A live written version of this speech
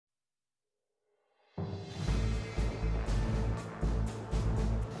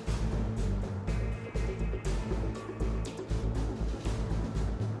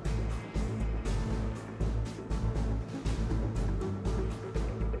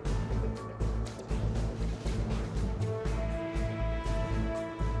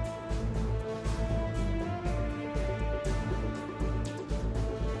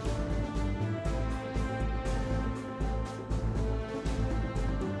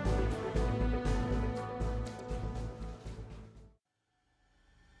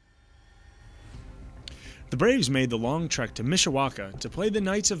The Braves made the long trek to Mishawaka to play the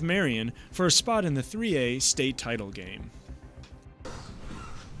Knights of Marion for a spot in the 3A state title game.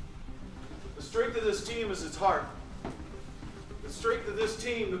 The strength of this team is its heart. The strength of this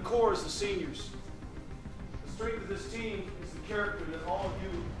team, the core, is the seniors. The strength of this team is the character that all of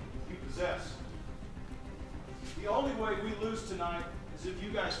you possess. The only way we lose tonight is if you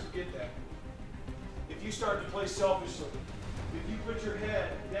guys forget that. If you start to play selfishly. If you put your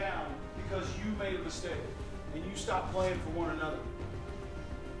head down because you made a mistake and you stop playing for one another.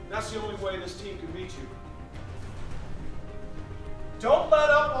 That's the only way this team can beat you. Don't let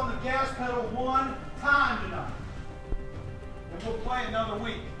up on the gas pedal one time tonight. And we'll play another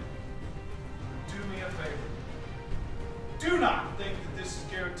week. Do me a favor. Do not think that this is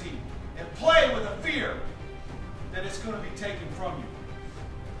guaranteed. And play with a fear that it's going to be taken from you.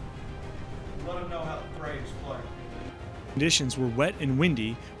 Let them know how the Braves play. Conditions were wet and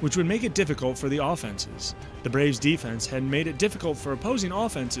windy, which would make it difficult for the offenses. The Braves' defense had made it difficult for opposing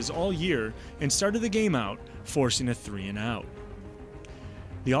offenses all year and started the game out, forcing a 3-and-out.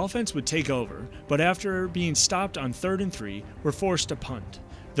 The offense would take over, but after being stopped on 3rd and 3, were forced to punt.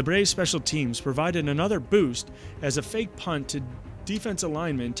 The Braves' special teams provided another boost as a fake punt to defensive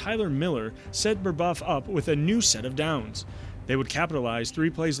lineman Tyler Miller set Brebeuf up with a new set of downs. They would capitalize 3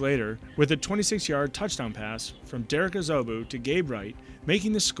 plays later with a 26-yard touchdown pass from Derek Azobu to Gabe Wright,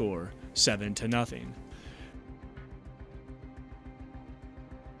 making the score 7-0.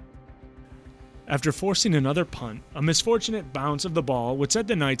 After forcing another punt, a misfortunate bounce of the ball would set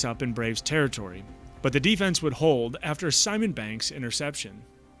the Knights up in Braves territory, but the defense would hold after Simon Banks' interception.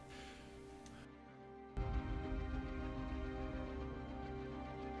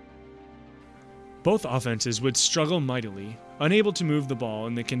 Both offenses would struggle mightily, unable to move the ball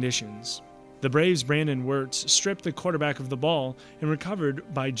in the conditions. The Braves' Brandon Wirtz stripped the quarterback of the ball and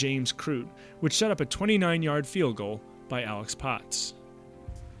recovered by James Crute, which set up a 29-yard field goal by Alex Potts.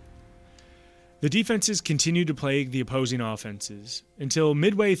 The defenses continued to plague the opposing offenses until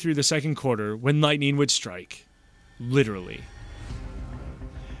midway through the second quarter when lightning would strike. Literally.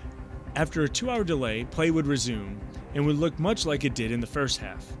 After a 2-hour delay, play would resume and would look much like it did in the first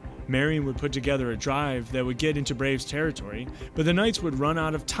half. Marion would put together a drive that would get into Braves territory, but the Knights would run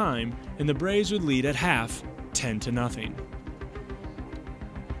out of time and the Braves would lead at half 10-0.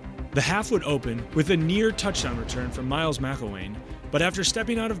 The half would open with a near touchdown return from Miles McElwain, but after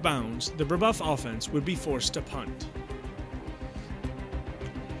stepping out of bounds, the Brebeuf offense would be forced to punt.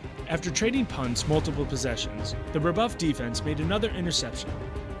 After trading punts multiple possessions, the Brebeuf defense made another interception,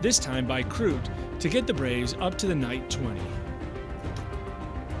 this time by Crute, to get the Braves up to the Knight 20.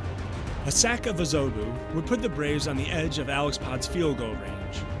 A sack of Azobu would put the Braves on the edge of Alex Potts' field goal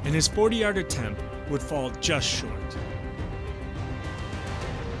range, and his 40-yard attempt would fall just short.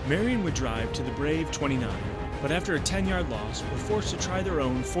 Marion would drive to the Brave 29, but after a 10-yard loss, were forced to try their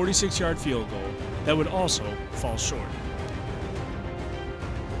own 46-yard field goal that would also fall short.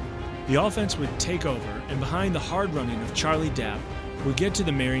 The offense would take over, and behind the hard running of Charlie Dapp, would get to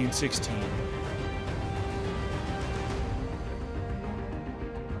the Marion 16.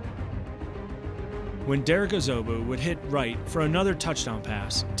 When Derek Azobu would hit Wright for another touchdown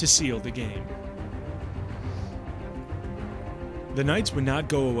pass to seal the game. The Knights would not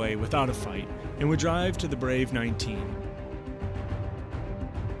go away without a fight and would drive to the Brave 19.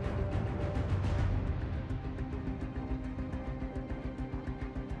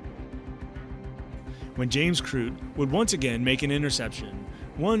 When James Crute would once again make an interception,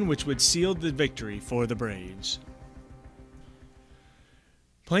 one which would seal the victory for the Braves.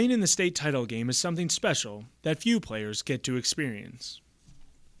 Playing in the state title game is something special that few players get to experience.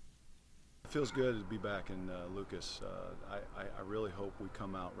 It feels good to be back in Lucas. I really hope we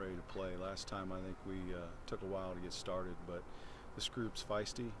come out ready to play. Last time I think we took a while to get started, but this group's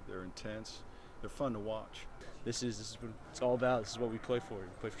feisty, they're intense, they're fun to watch. This is what it's all about. This is what we play for. We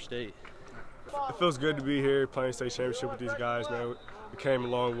play for state. It feels good to be here playing state championship with these guys, man. We came a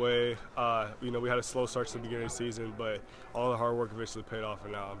long way. We had a slow start to the beginning of the season, but all the hard work eventually paid off,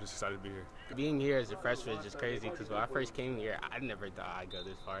 and now I'm just excited to be here. Being here as a freshman is just crazy because when I first came here, I never thought I'd go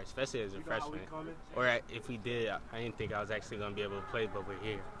this far, especially as a freshman. Or if we did, I didn't think I was actually going to be able to play, but we're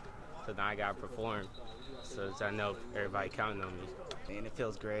here. So now I got to perform. So I know everybody counting on me. And it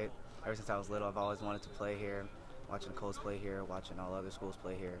feels great. Ever since I was little, I've always wanted to play here. Watching Coles play here, watching all other schools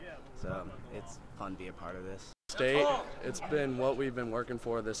play here. So it's fun to be a part of this. State, it's been what we've been working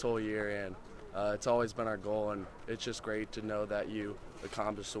for this whole year, and it's always been our goal, and it's just great to know that you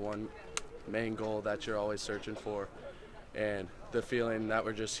accomplished the one main goal that you're always searching for. And the feeling that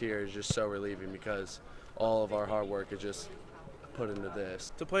we're just here is just so relieving because all of our hard work is just put into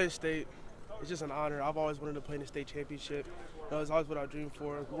this. To play state, it's just an honor. I've always wanted to play in the state championship. You know, it's always what I dreamed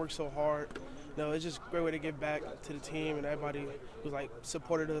for. We worked so hard. You know, it's just a great way to give back to the team and everybody who's like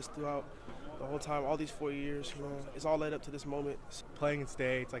supported us throughout the whole time, all these 4 years. You know, it's all led up to this moment. Playing in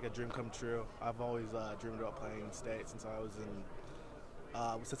state, it's like a dream come true. I've always dreamed about playing in state since I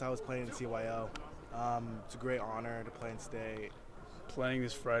was playing in CYO. It's a great honor to play in state. Playing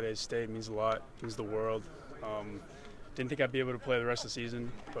this Friday at state means a lot. It means the world. Didn't think I'd be able to play the rest of the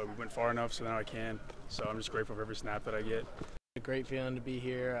season, but we went far enough, so now I can. So I'm just grateful for every snap that I get. A great feeling to be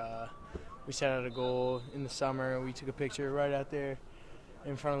here. We set out a goal in the summer. We took a picture right out there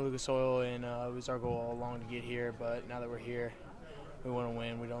in front of Lucas Oil, and it was our goal all along to get here. But now that we're here, we want to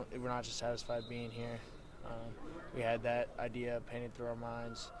win. We're not just satisfied being here. We had that idea painted through our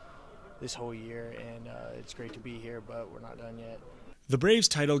minds this whole year, and it's great to be here, but we're not done yet. The Braves'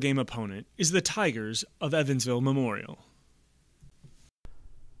 title game opponent is the Tigers of Evansville Memorial.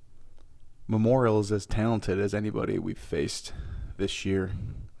 Memorial is as talented as anybody we've faced this year.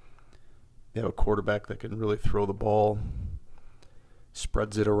 They have a quarterback that can really throw the ball,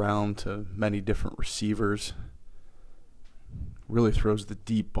 spreads it around to many different receivers, really throws the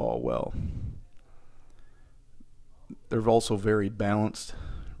deep ball well. They're also very balanced,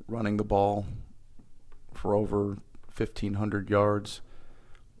 running the ball for over 1,500 yards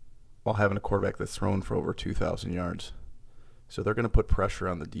while having a quarterback that's thrown for over 2,000 yards. So they're going to put pressure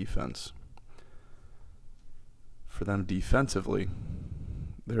on the defense. For them defensively,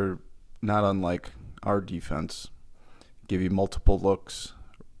 they're not unlike our defense. Give you multiple looks,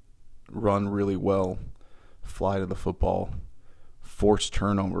 run really well, fly to the football, force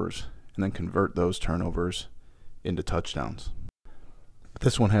turnovers, and then convert those turnovers into touchdowns.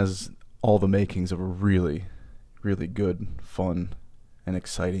 This one has all the makings of a really, really good, fun, and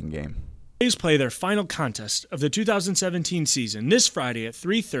exciting game. The Braves play their final contest of the 2017 season this Friday at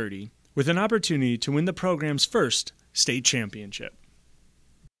 3:30 with an opportunity to win the program's first state championship.